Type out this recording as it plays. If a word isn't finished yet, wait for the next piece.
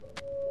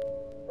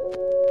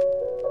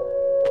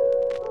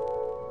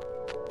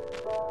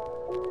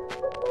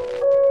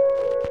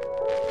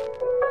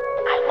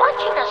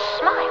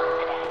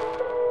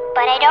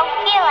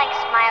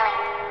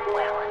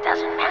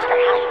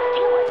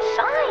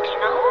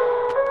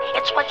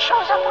what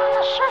shows up on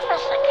the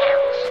surface that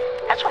counts.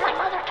 That's what my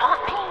mother taught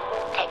me.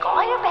 Take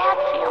all your bad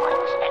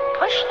feelings and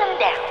push them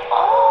down,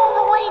 all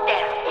the way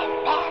down, and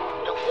then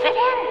you'll fit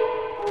in.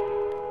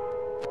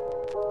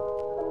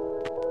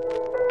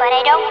 But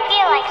I don't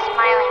feel like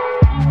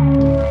smiling.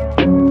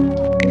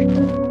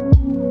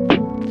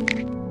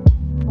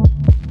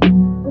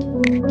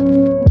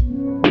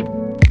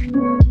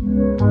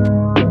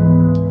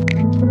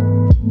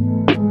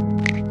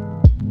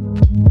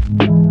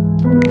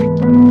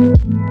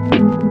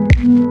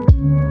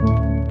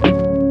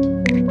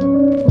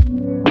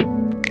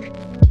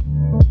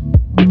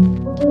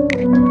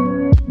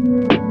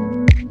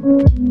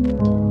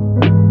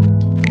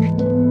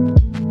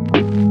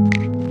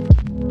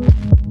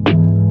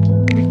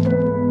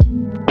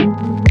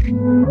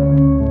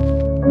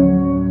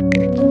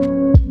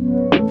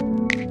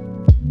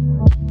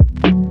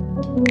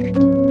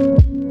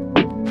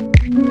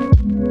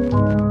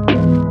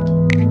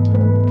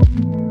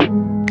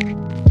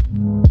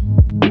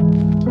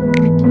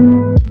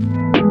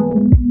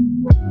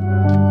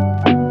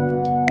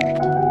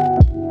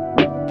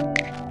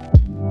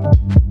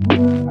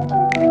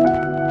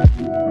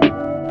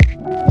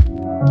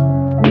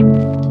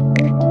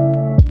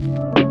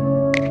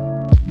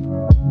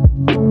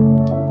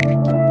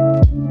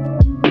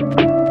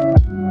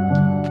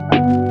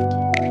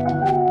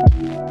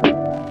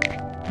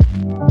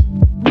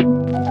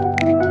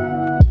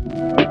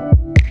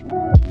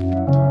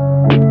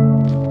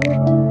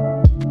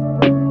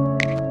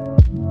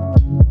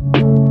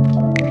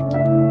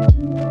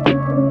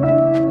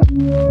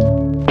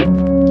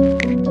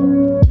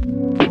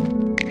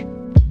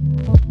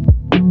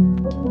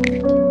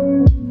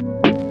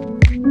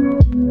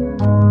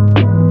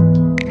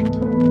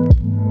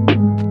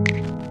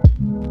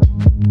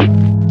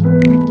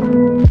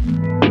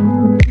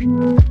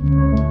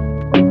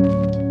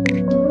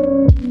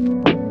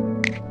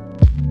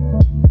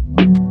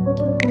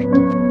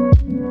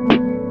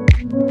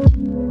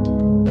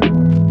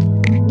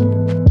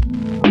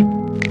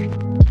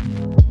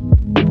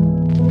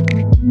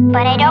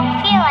 But I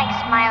don't feel like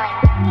smiling.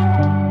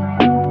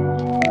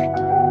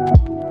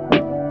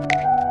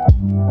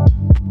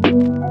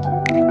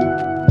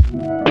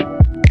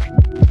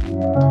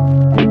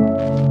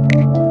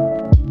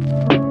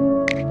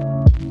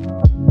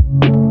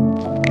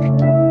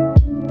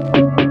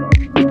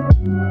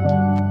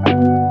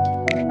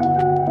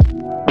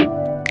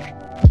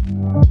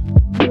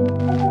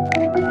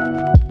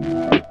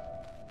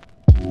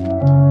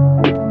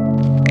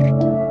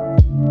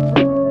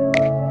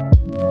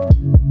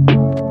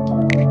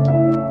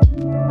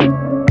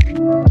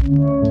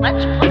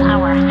 Let's put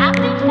our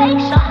happy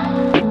face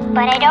on.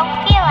 But I don't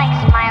feel like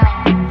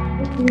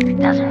smiling.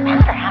 Doesn't